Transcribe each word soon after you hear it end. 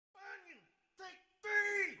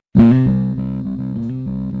Break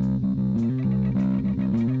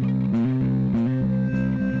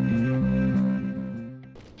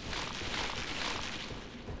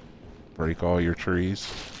all your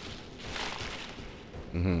trees.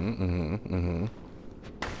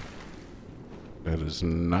 That is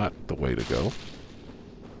not the way to go.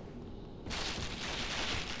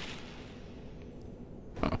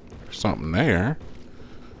 Oh, there's something there.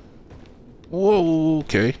 Whoa,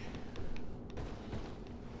 okay.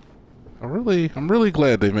 I'm really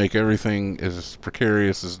glad they make everything as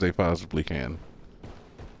precarious as they possibly can.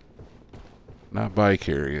 Not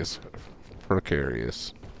vicarious,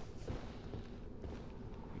 precarious.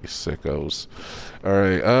 You sickos.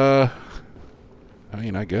 Alright, I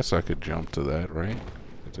mean, I guess I could jump to that, right?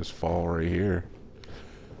 I just fall right here.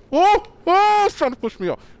 Whoa! Oh, it's trying to push me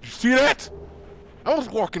off. Did you see that? I was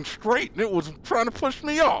walking straight and it was trying to push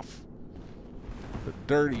me off. The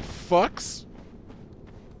dirty fucks.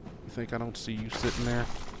 You think I don't see you sitting there?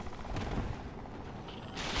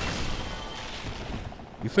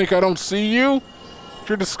 You think I don't see you? With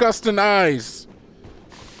your disgusting eyes.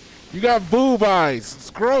 You got boob eyes. It's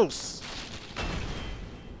gross.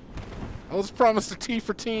 I was promised a T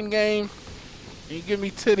for teen game, and you give me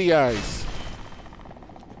titty eyes.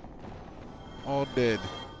 All dead.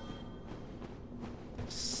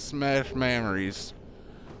 Smash memories.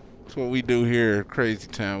 That's what we do here at Crazy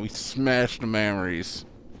Town. We smash the memories.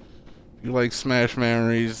 If you like smash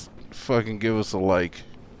memories, fucking give us a like.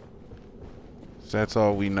 That's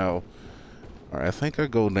all we know. Alright, I think I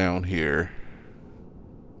go down here.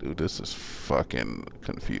 Dude, this is fucking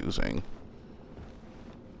confusing.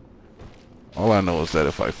 All I know is that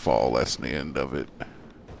if I fall, that's the end of it.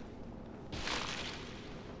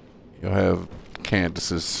 You'll have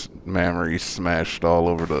Candace's memories smashed all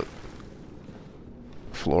over the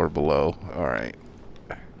floor below. Alright.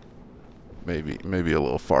 Maybe a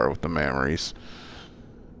little far with the memories.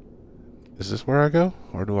 Is this where I go?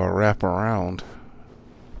 Or do I wrap around?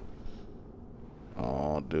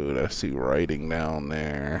 Oh, dude, I see writing down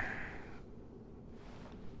there.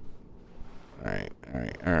 Alright.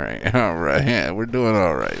 Yeah, we're doing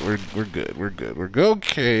alright. We're good. We're good.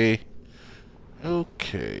 Okay.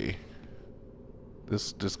 Okay.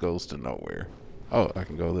 This goes to nowhere. Oh, I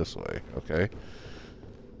can go this way. Okay.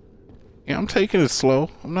 Yeah, I'm taking it slow.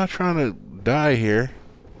 I'm not trying to die here.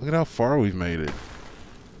 Look at how far we've made it.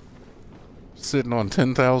 Sitting on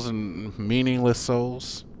 10,000 meaningless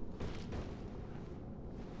souls.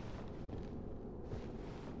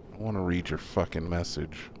 I want to read your fucking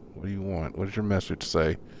message. What do you want? What does your message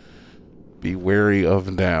say? Be wary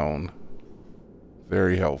of down.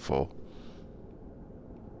 Very helpful.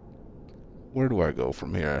 Where do I go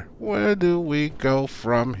from here? Where do we go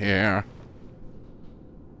from here?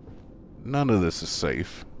 None of this is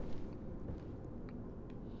safe.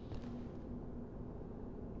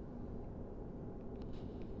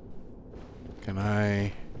 Can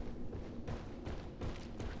I...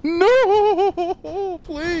 No!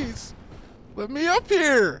 Please! Let me up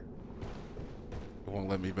here! It won't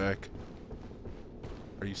let me back.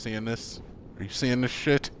 Are you seeing this? Are you seeing this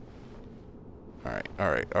shit?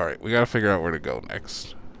 Alright. We gotta figure out where to go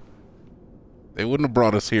next. They wouldn't have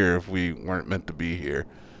brought us here if we weren't meant to be here.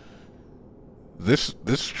 This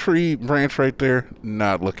tree branch right there,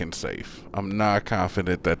 not looking safe. I'm not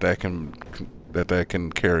confident that that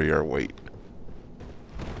can carry our weight.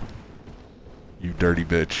 You dirty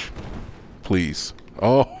bitch. Please.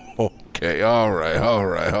 Oh, okay. Alright.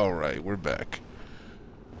 We're back.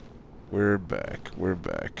 We're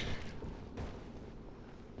back.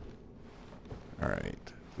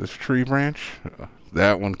 Alright. This tree branch,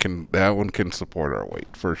 that one can support our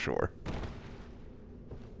weight for sure.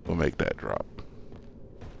 We'll make that drop.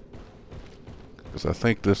 Because I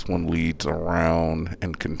think this one leads around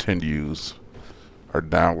and continues our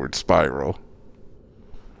downward spiral.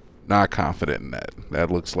 Not confident in that.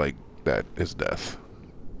 That looks like that is death.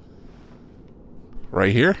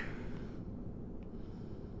 Right here?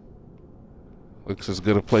 Looks as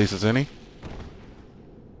good a place as any.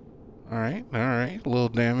 Alright. A little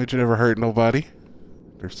damage, never hurt nobody.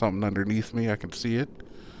 There's something underneath me, I can see it.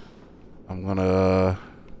 I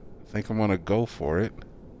think I'm gonna go for it.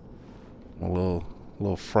 I'm a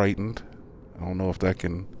little frightened. I don't know if that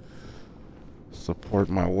can support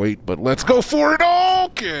my weight, but let's go for it.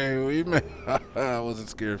 Okay, I wasn't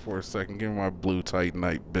scared for a second. Give me my blue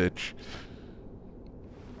Titanite, bitch.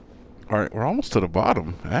 Alright, we're almost to the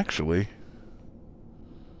bottom, actually.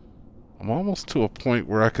 I'm almost to a point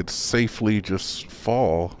where I could safely just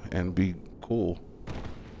fall and be cool.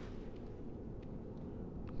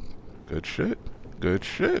 Good shit. Good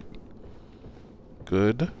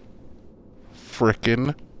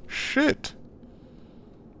frickin' Shit.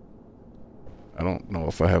 I don't know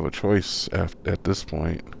if I have a choice at this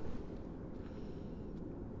point.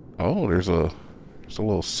 Oh, there's a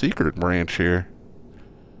little secret branch here.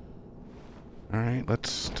 Alright,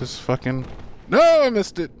 let's just fucking... No, I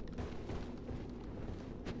missed it!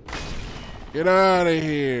 Get out of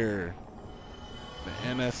here! The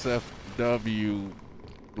NSFW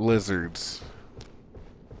lizards.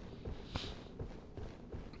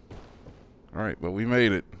 Alright, but we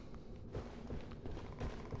made it.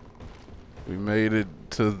 We made it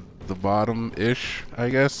to the bottom-ish, I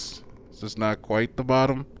guess. It's just not quite the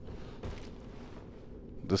bottom.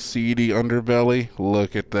 The seedy underbelly.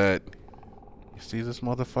 Look at that. You see this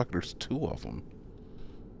motherfucker? There's two of them.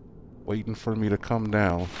 Waiting for me to come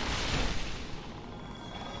down.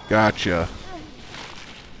 Gotcha.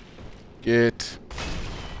 Get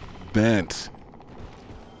bent.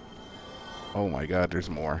 Oh my god, there's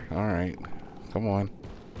more. Alright. Come on.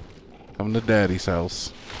 Come to daddy's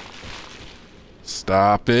house.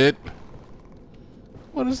 Stop it.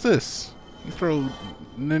 What is this? You throw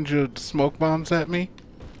ninja smoke bombs at me?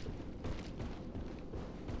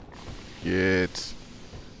 Get.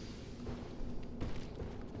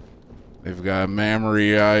 They've got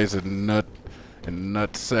mammary eyes and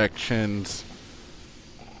nut sections.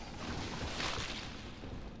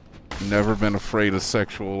 Never been afraid of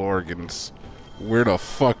sexual organs. Where the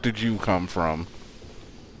fuck did you come from?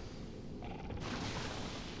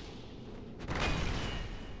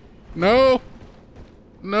 No!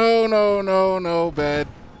 No, no, no, no, bad.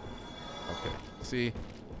 Okay, see?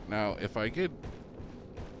 Now, if I get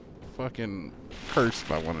fucking cursed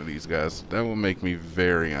by one of these guys, that will make me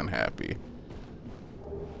very unhappy.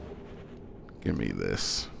 Give me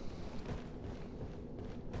this.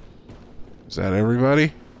 Is that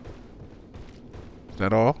everybody? Is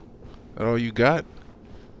that all? Is that all you got?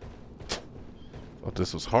 Thought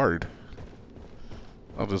this was hard.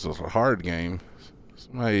 Thought this was a hard game.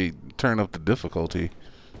 Somebody turn up the difficulty.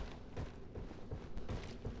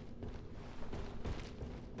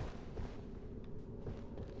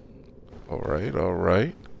 Alright,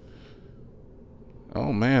 alright.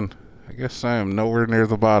 Oh man, I guess I am nowhere near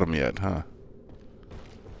the bottom yet, huh?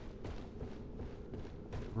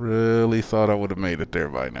 Really thought I would have made it there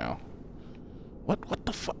by now. What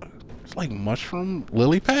the fuck? It's like mushroom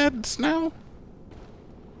lily pads now?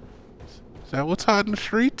 Is that what's hot in the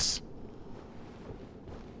streets?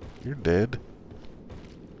 You're dead.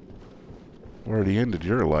 Already ended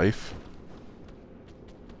your life.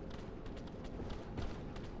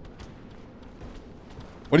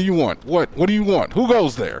 What do you want? What do you want? Who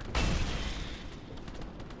goes there?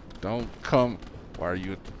 Don't come. Why are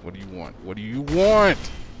you... What do you want? What do you want?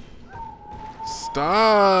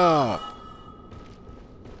 Stop!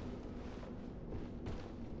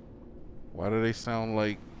 Why do they sound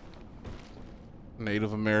like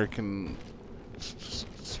Native American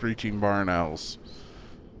screeching barn owls?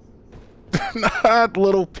 They're not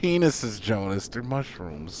little penises, Jonas. They're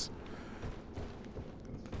mushrooms.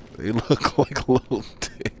 They look like little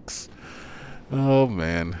dicks. Oh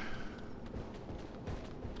man.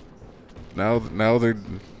 Now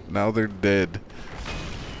they're dead.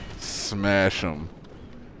 Smash them.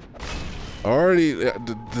 Already,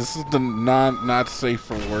 this is the not safe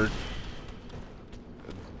for work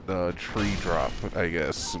tree drop, I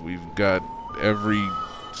guess. We've got every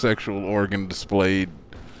sexual organ displayed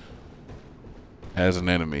as an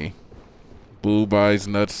enemy. Boob eyes,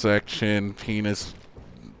 nut section, penis,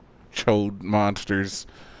 chode monsters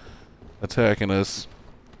attacking us.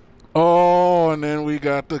 Oh, and then we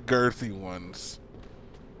got the girthy ones.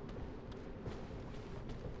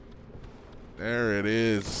 There it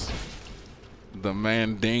is. The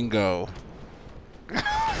Mandingo.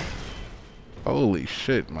 Holy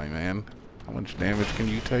shit, my man. How much damage can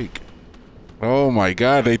you take? Oh my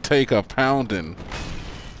god, they take a pounding.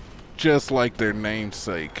 Just like their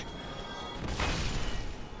namesake.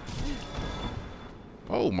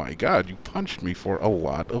 Oh my god, you punched me for a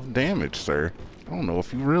lot of damage, sir. I don't know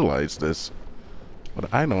if you realize this,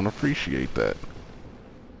 but I don't appreciate that.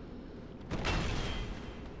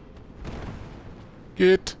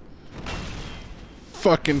 Get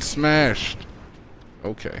fucking smashed.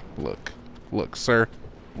 Okay, look. Look, sir.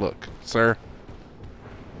 Look, sir.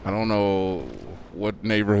 I don't know what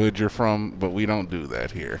neighborhood you're from, but we don't do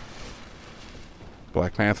that here.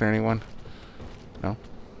 Black Panther, anyone? No?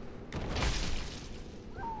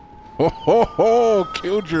 Ho ho ho!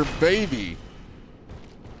 Killed your baby!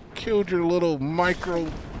 Killed your little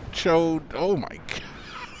micro chode. Oh my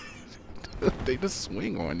god. They just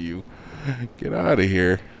swing on you. Get out of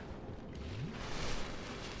here.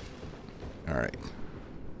 Alright.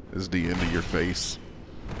 This is the end of your face.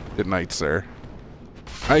 Good night, sir.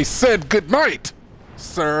 I said good night,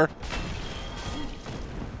 sir.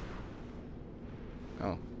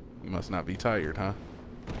 Oh, you must not be tired, huh?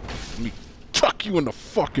 Let me tuck you in the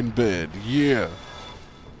fucking bed. Yeah.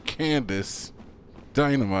 Candace,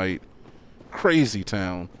 Dynamite, Crazy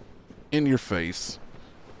Town, in your face.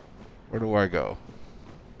 Where do I go?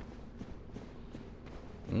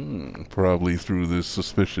 Probably through this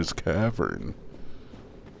suspicious cavern.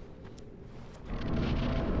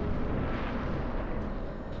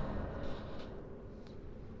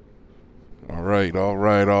 Alright,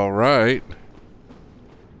 alright, alright.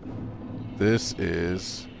 This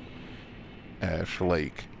is Ash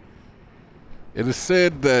Lake. It is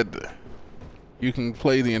said that you can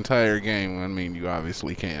play the entire game. I mean, you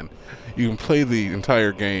obviously can. You can play the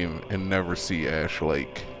entire game and never see Ash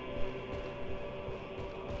Lake.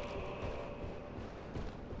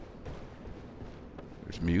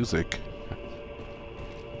 There's music.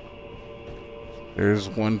 There's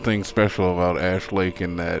one thing special about Ash Lake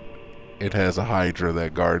in that it has a Hydra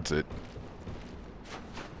that guards it.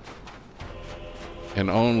 And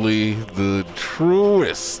only the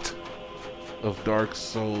truest of Dark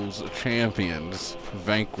Souls champions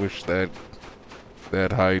vanquish that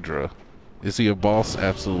Hydra. Is he a boss?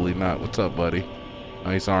 Absolutely not. What's up, buddy?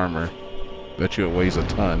 Nice armor. Bet you it weighs a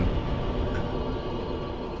ton.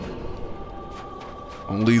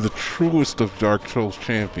 Only the truest of Dark Souls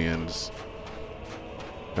champions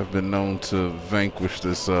have been known to vanquish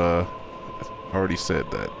this, I already said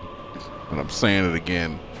that, and I'm saying it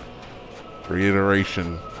again.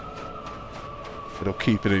 Reiteration. It'll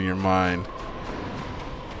keep it in your mind.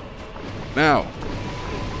 Now,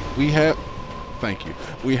 we have, thank you,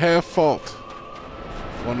 we have fought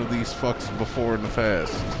one of these fucks before in the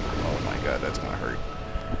past. Oh my god, that's gonna hurt.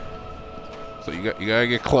 So you gotta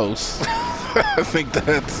get close. I think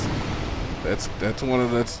that's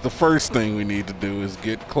the first thing we need to do is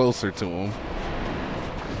get closer to him.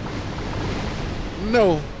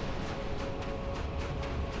 No.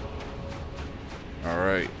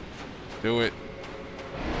 Alright. Do it.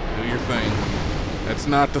 Do your thing. That's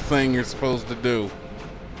not the thing you're supposed to do.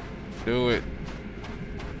 Do it.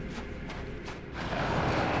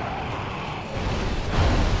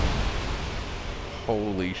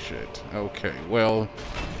 Holy shit. Okay, well.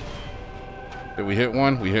 Did we hit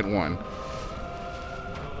one? We hit one.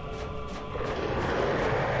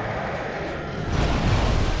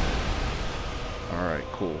 Alright,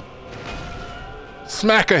 cool.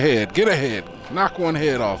 Smack a head. Get a head. Knock one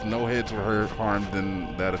head off. No heads were harmed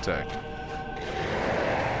in that attack.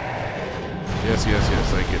 Yes, yes,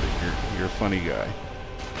 yes. I get it. You're a funny guy.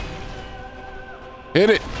 Hit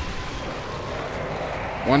it.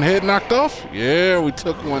 One head knocked off? Yeah, we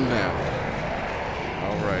took one down.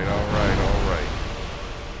 Alright, alright, alright.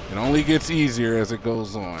 It only gets easier as it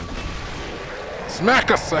goes on.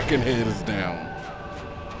 Smack a second head is down.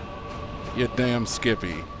 You damn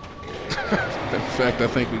Skippy. In fact, I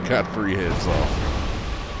think we got 3 heads off.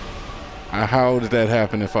 How did that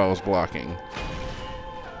happen if I was blocking?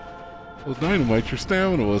 Well, Dynamite, your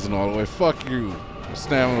stamina wasn't all the way. Fuck you. Your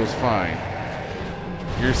stamina was fine.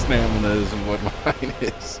 Your stamina isn't what mine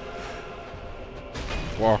is.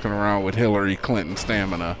 Walking around with Hillary Clinton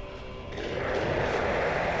stamina.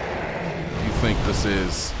 You think this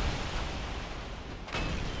is?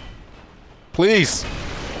 Please.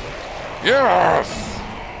 Yes.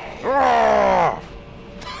 Ah!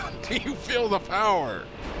 Do you feel the power?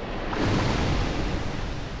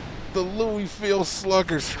 The Louisville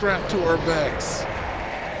Slugger strapped to our backs.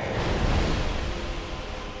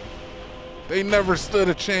 They never stood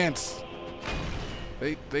a chance.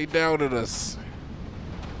 They doubted us.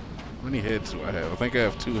 How many heads do I have? I think I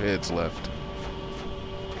have 2 heads left.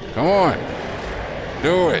 Come on.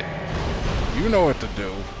 Do it. You know what to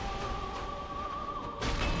do.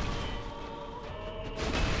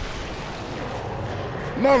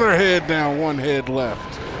 Another head down, 1 head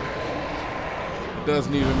left. It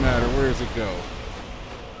doesn't even matter. Where does it go?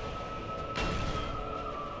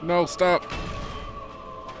 No, stop.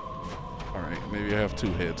 Alright, maybe I have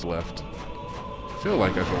 2 heads left. I feel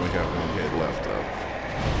like I only have 1 head left, though.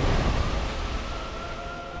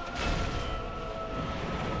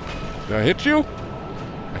 Did I hit you?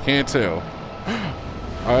 I can't tell.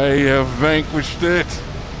 I have vanquished it.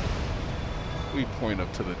 We point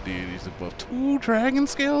up to the deities above. 2 dragon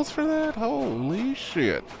scales for that? Holy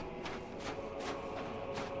shit.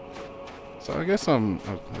 So I guess I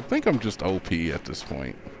think I'm just OP at this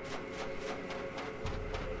point.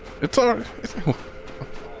 It's alright.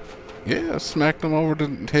 Yeah, smacked him over the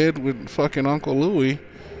head with fucking Uncle Louie.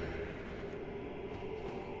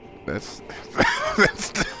 That's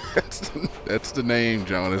That's the name,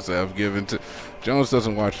 Jonas, that I've given to... Jonas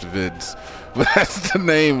doesn't watch the vids, but that's the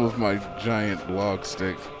name of my giant log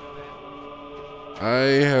stick.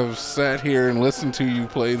 I have sat here and listened to you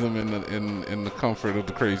play them in the comfort of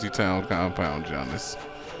the Crazy Town compound, Jonas.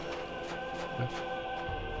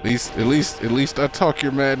 At least I talk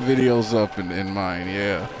your mad videos up in mine.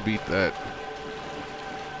 Yeah, beat that.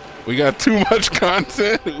 We got too much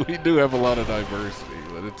content. We do have a lot of diversity,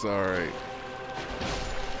 but it's all right.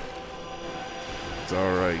 It's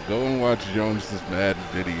all right. Go and watch Jones's Madden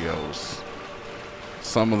videos.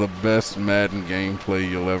 Some of the best Madden gameplay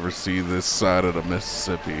you'll ever see this side of the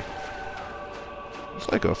Mississippi. It's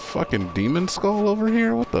like a fucking demon skull over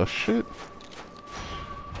here. What the shit?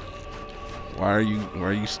 Why are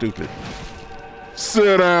you stupid?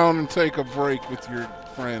 Sit down and take a break with your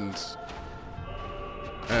friends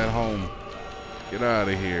at home. Get out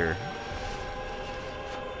of here.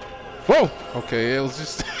 Whoa! Okay, it was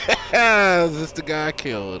just it was just the guy I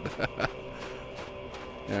killed.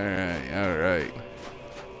 Alright.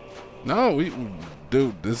 No,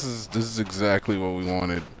 dude, this is exactly what we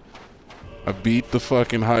wanted. I beat the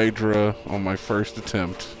fucking Hydra on my first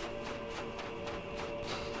attempt.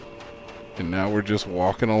 And now we're just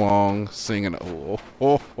walking along singing,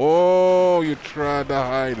 oh, you tried to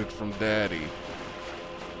hide it from Daddy.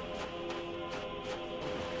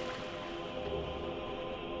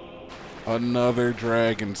 Another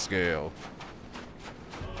dragon scale.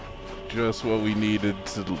 Just what we needed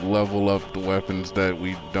to level up the weapons that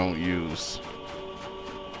we don't use.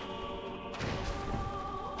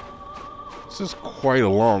 This is quite a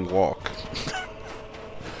long walk.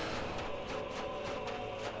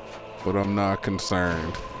 But I'm not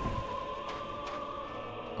concerned.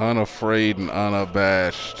 Unafraid and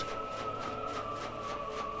unabashed.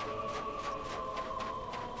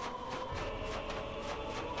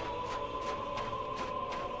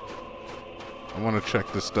 I want to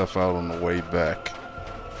check this stuff out on the way back.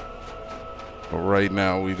 But right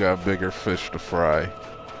now we got bigger fish to fry.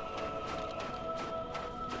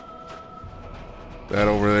 That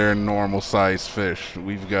over there, normal size fish.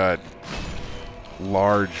 We've got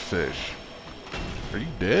large fish. Are you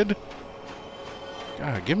dead?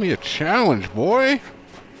 God, give me a challenge, boy.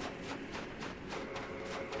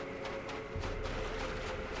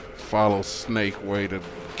 Follow Snake way to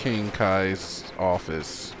King Kai's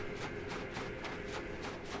office.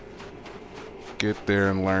 Get there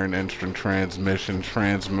and learn instant transmission,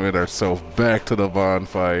 transmit ourselves back to the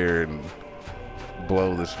bonfire and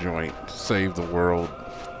blow this joint, save the world.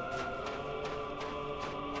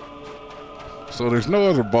 So there's no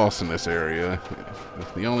other boss in this area.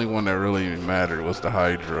 The only one that really mattered was the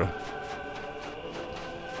Hydra.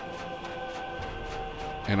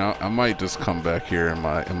 And I might just come back here in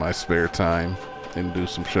my spare time and do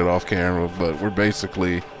some shit off camera, but we're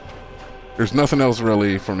basically, there's nothing else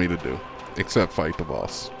really for me to do except fight the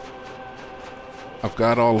boss. I've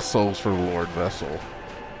got all the souls for the Lord Vessel.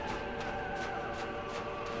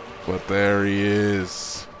 But there he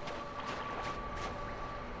is.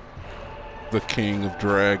 The King of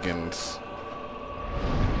Dragons.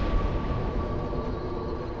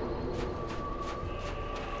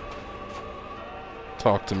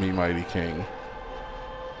 Talk to me, mighty king.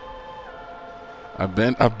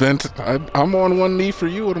 I'm on one knee for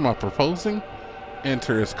you. What am I proposing?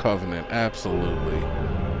 Enter his covenant. Absolutely.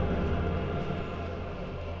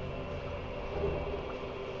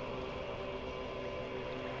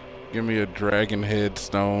 Give me a dragon head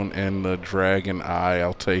stone and the dragon eye.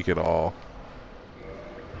 I'll take it all.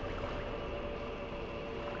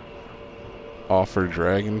 Offer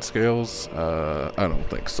dragon scales? I don't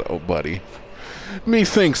think so, buddy.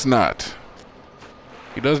 Methinks not.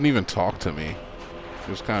 He doesn't even talk to me.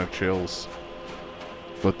 Just kind of chills.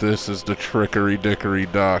 But this is the Trickery Dickory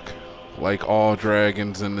Doc. Like all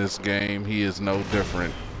dragons in this game, he is no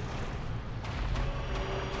different.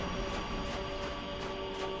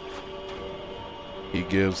 He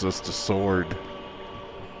gives us the sword.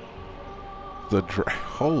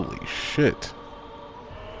 Holy shit.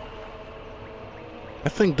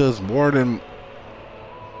 That thing does more than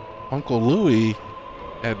Uncle Louie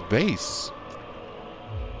at base.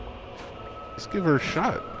 Let's give her a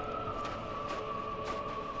shot.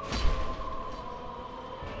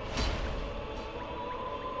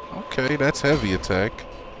 Okay, that's heavy attack.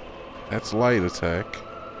 That's light attack.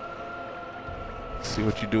 Let's see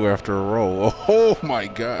what you do after a roll. Oh my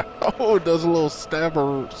god. Oh, it does a little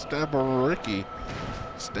stabber-ricky.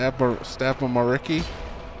 Stabber-mariki.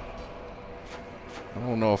 I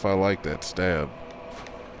don't know if I like that stab.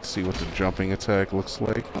 Let's see what the jumping attack looks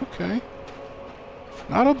like. Okay.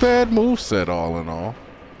 Not a bad moveset all in all.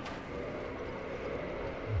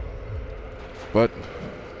 But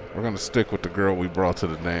we're gonna stick with the girl we brought to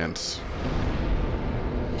the dance.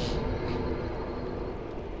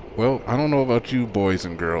 Well, I don't know about you boys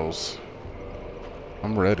and girls.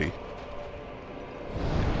 I'm ready.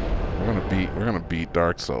 We're gonna beat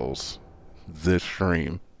Dark Souls this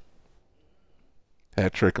stream.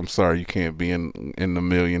 Hat Trick, I'm sorry you can't be in the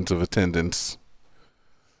millions of attendance.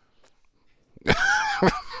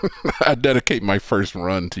 I dedicate my first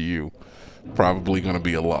run to you. Probably gonna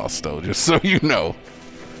be a loss though, just so you know.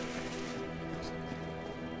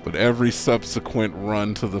 But every subsequent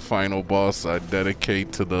run to the final boss I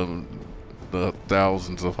dedicate to the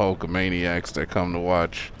thousands of Hulkamaniacs that come to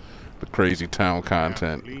watch the Crazy Town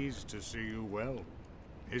content. I'm pleased to see you well.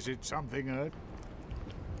 Is it something urgent?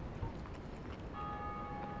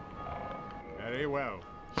 Very well.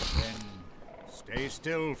 Then stay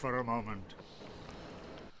still for a moment.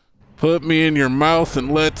 Put me in your mouth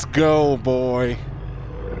and let's go, boy.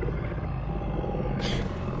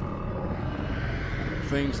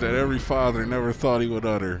 Things that every father never thought he would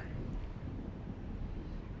utter.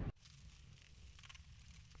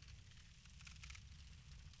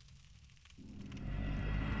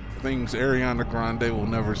 Things Ariana Grande will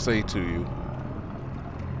never say to you.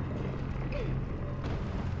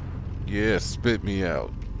 Yeah, spit me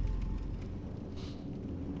out.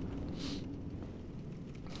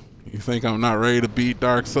 You think I'm not ready to beat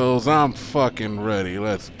Dark Souls? I'm fucking ready.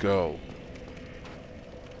 Let's go.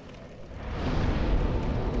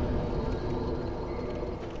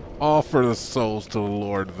 Offer the souls to the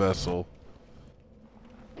Lord Vessel.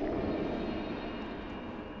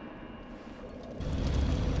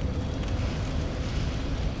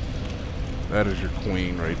 That is your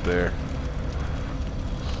queen right there.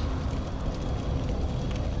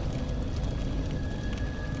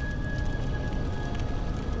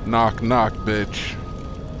 Knock, knock, bitch.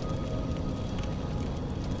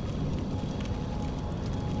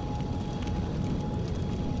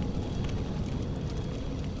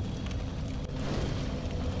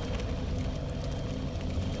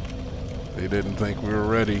 They didn't think we were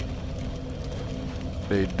ready.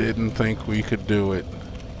 They didn't think we could do it.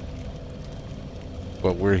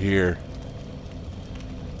 But we're here.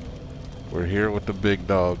 We're here with the big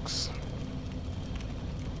dogs.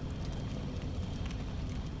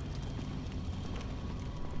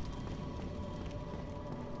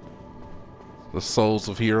 The souls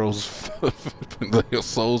of heroes, the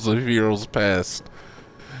souls of heroes past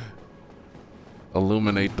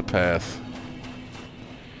illuminate the path.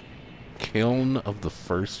 Kiln of the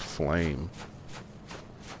First Flame.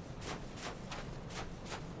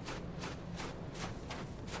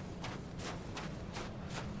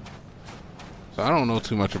 So I don't know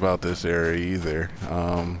too much about this area either.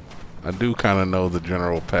 I do kind of know the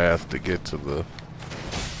general path to get to the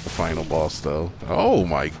final boss though. Oh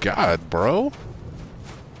my god, bro.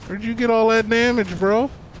 Where'd you get all that damage, bro?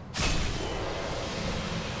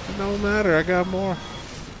 It don't matter, I got more.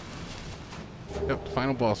 Yep, the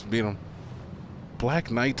final boss, beat him.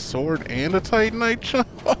 Black Knight sword and a Titanite chunk.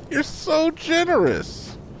 Oh, you're so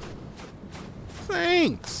generous.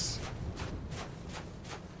 Thanks.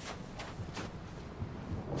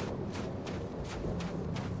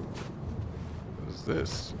 What is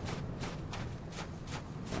this?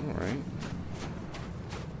 Alright.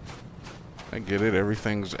 I get it,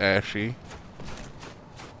 everything's ashy.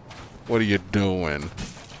 What are you doing?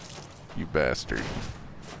 You bastard.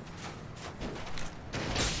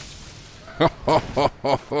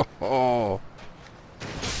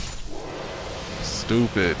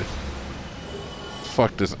 Stupid.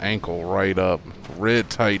 Fuck this ankle right up. Red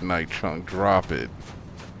Titanite chunk, drop it.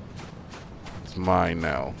 It's mine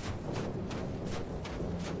now.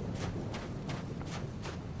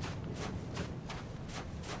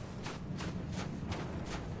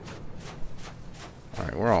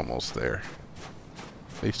 Alright, we're almost there.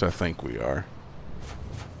 At least I think we are.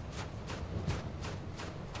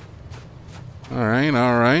 Alright,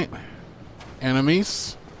 alright.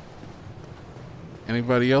 Enemies?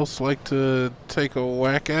 Anybody else like to take a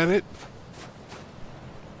whack at it?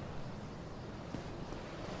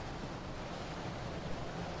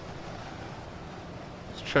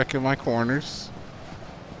 Just checking my corners.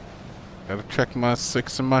 Gotta check my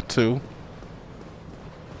 6 and my 2.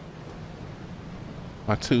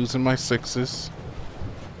 My 2s and my 6s.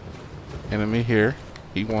 Enemy here.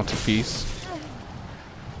 He wants a piece.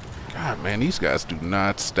 God, man, these guys do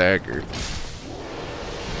not stagger.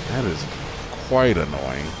 That is quite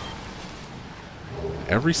annoying.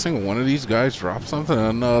 Every single one of these guys drops something.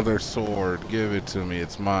 Another sword. Give it to me.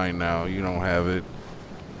 It's mine now. You don't have it.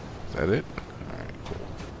 Is that it? Alright, cool.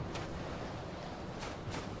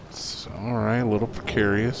 So, alright, a little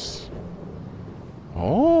precarious.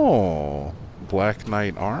 Oh, Black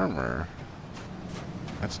Knight armor.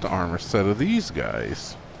 That's the armor set of these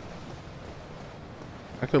guys.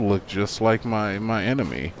 I could look just like my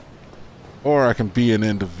enemy. Or I can be an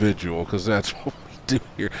individual, because that's what we do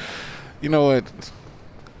here. You know what?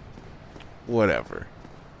 Whatever.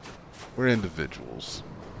 We're individuals.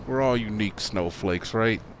 We're all unique snowflakes,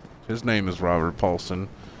 right? His name is Robert Paulson.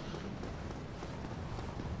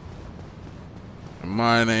 And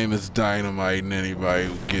my name is Dynamite, and anybody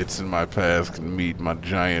who gets in my path can meet my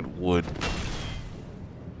giant wood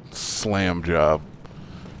slam job.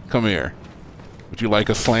 Come here. Would you like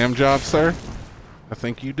a slam job, sir? I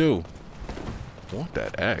think you do. I want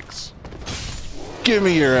that axe. Give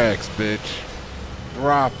me your axe, bitch.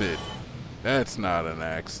 Drop it. That's not an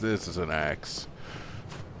axe. This is an axe.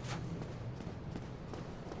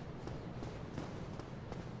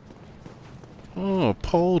 Oh, a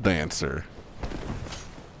pole dancer.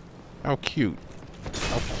 How cute.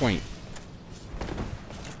 How quaint.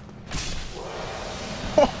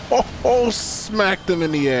 Oh, smacked him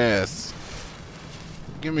in the ass.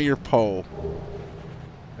 Give me your pole.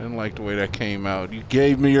 I didn't like the way that came out. You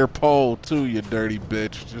gave me your pole too, you dirty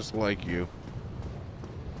bitch. Just like you.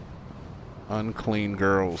 Unclean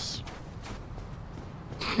girls.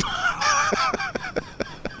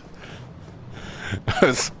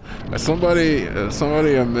 Somebody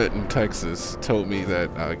I met in Texas told me that,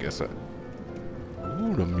 I guess ooh,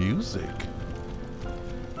 the music.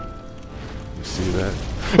 You see that?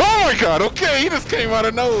 Oh my god, okay, he just came out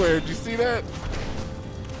of nowhere. Did you see that?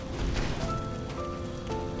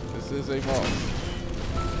 This is a boss.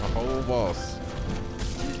 A whole boss.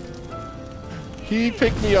 He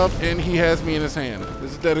picked me up and he has me in his hand.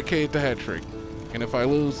 This is dedicated to Hat Trick. And if I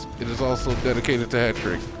lose, it is also dedicated to Hat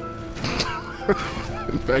Trick.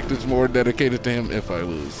 In fact, it's more dedicated to him if I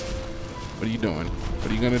lose. What are you doing?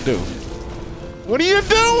 What are you gonna do? What are you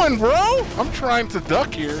doing, bro? I'm trying to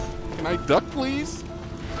duck here. Can I duck, please?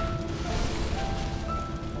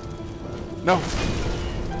 No.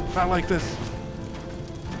 Not like this.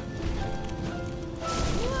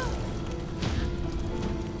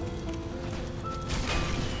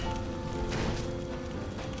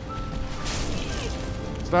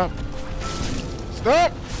 Stop.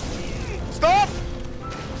 Stop! Stop!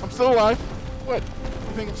 I'm still alive. What?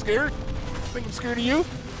 You think I'm scared? Think I'm scared of you?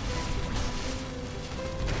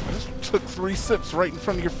 I just took 3 sips right in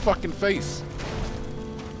front of your fucking face.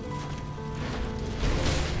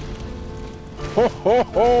 Ho ho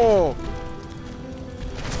ho!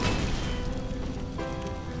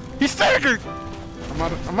 He staggered!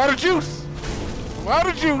 I'm out of juice! I'm out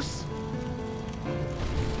of juice!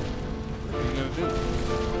 What are you gonna do?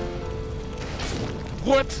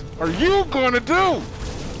 What are you gonna do?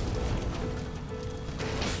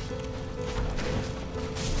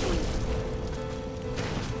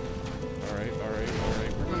 Alright.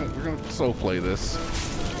 We're gonna slow play this.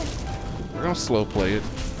 We're gonna slow play it.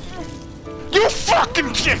 You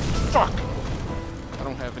fucking shit! Fuck! I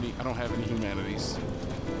don't have any humanities.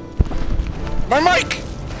 My mic!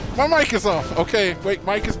 My mic is off. Okay, wait,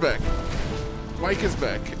 mic is back. Mic is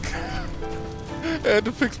back. I had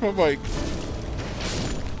to fix my mic.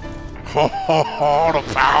 Ho ho ho, the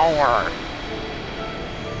power!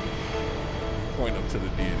 Point up to the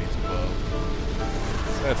deities above.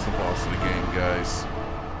 That's the boss of the game, guys.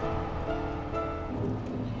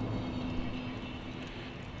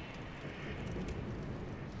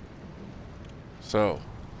 So,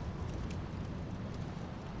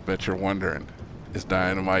 bet you're wondering, is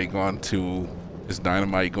Dynamite going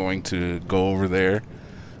to go over there,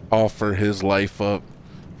 offer his life up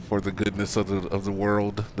for the goodness of the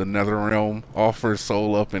world, the nether realm, offer his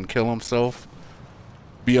soul up and kill himself?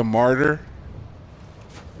 Be a martyr?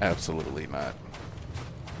 Absolutely not.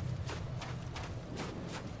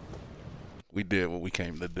 We did what we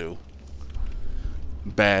came to do.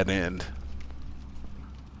 Bad end.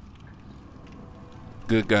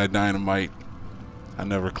 Good guy Dynamite. I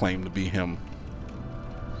never claimed to be him.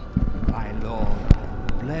 My lord,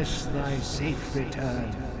 bless thy safe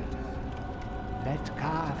return. Let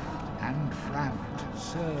Carth and Frampt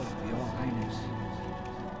serve your highness.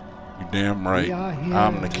 You're damn right. We are here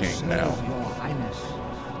I'm the to king serve now. Your highness.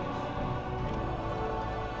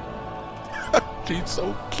 She's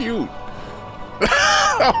so cute.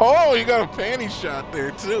 Oh, you got a panty shot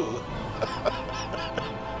there too.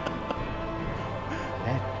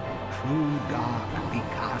 Let true dark be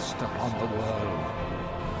cast upon the world.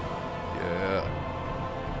 Yeah.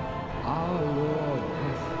 Our Lord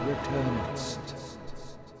hath returned.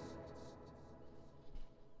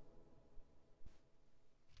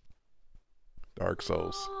 Dark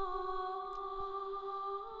Souls.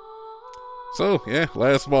 So yeah,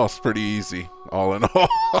 last boss pretty easy, all in all.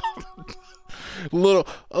 a little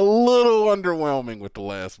underwhelming with the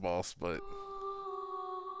last boss, but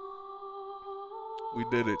we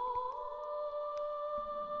did it.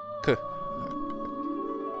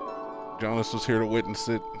 Jonas was here to witness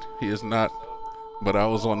it. He is not, but I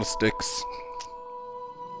was on the sticks,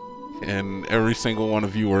 and every single one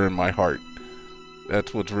of you were in my heart.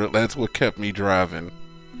 That's what kept me driving.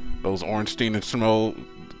 Those Ornstein and Snow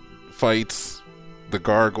fights, the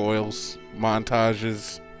gargoyles,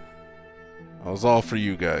 montages. I was all for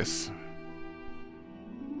you guys.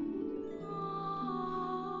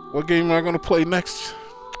 What game am I gonna play next?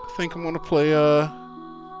 I think I'm gonna play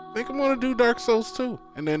I think I'm gonna do Dark Souls 2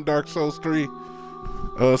 and then Dark Souls 3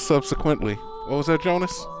 subsequently. What was that,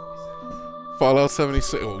 Jonas? Fallout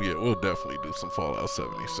 76. Oh yeah, we'll definitely do some Fallout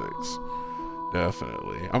 76.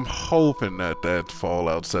 Definitely. I'm hoping that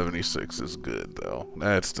Fallout 76 is good though.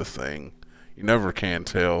 That's the thing. You never can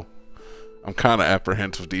tell. I'm kind of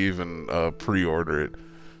apprehensive to even pre-order it.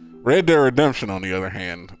 Red Dead Redemption, on the other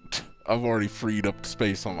hand, I've already freed up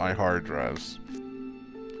space on my hard drives.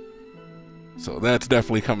 So that's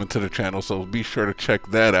definitely coming to the channel, so be sure to check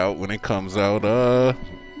that out when it comes out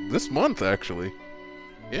this month, actually.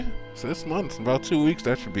 Yeah, it's this month. In about 2 weeks,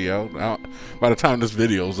 that should be out. By the time this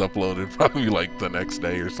video is uploaded, probably like the next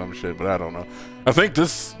day or some shit, but I don't know. I think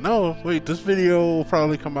this video will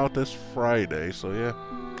probably come out this Friday, so yeah.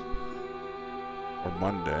 Or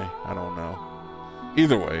Monday, I don't know.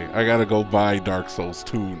 Either way, I gotta go buy Dark Souls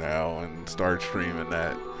 2 now and start streaming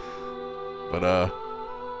that. But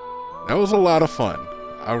that was a lot of fun.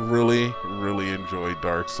 I really, really enjoyed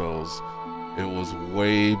Dark Souls. It was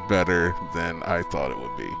way better than I thought it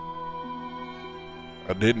would be.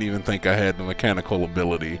 I didn't even think I had the mechanical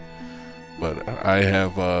ability, but I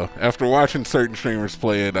have, after watching certain streamers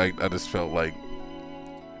play it, I just felt like,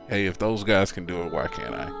 hey, if those guys can do it, why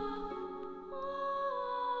can't I?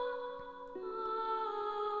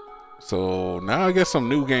 So now I get some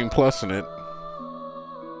New Game Plus in it.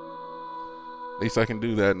 At least I can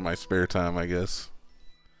do that in my spare time, I guess.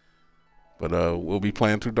 But we'll be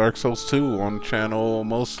playing through Dark Souls 2 on the channel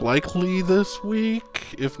most likely this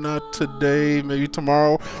week. If not today, maybe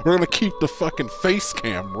tomorrow. We're gonna keep the fucking face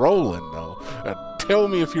cam rolling though. Tell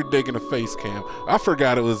me if you're digging a face cam. I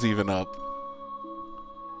forgot it was even up.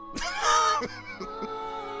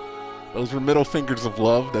 Those were middle fingers of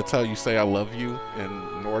love. That's how you say I love you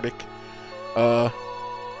in Nordic. Yeah,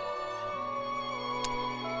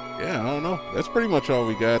 I don't know. That's pretty much all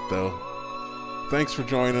we got, though. Thanks for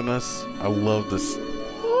joining us. I love this.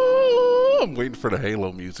 I'm waiting for the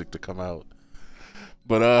Halo music to come out.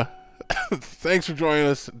 But, thanks for joining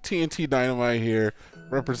us. TNT Dinomight here,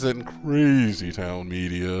 representing Crazy Town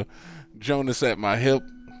Media. Jonas at my hip.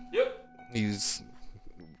 Yep. He's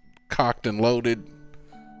cocked and loaded.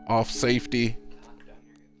 Off safety.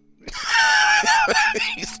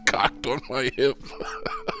 He's cocked on my hip.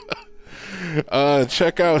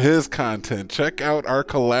 Check out his content. Check out our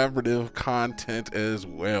collaborative content as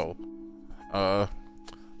well.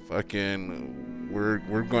 Fucking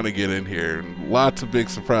we're gonna get in here. Lots of big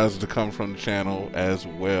surprises to come from the channel as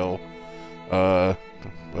well. But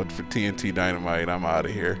for TNT Dinomight, I'm out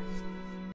of here.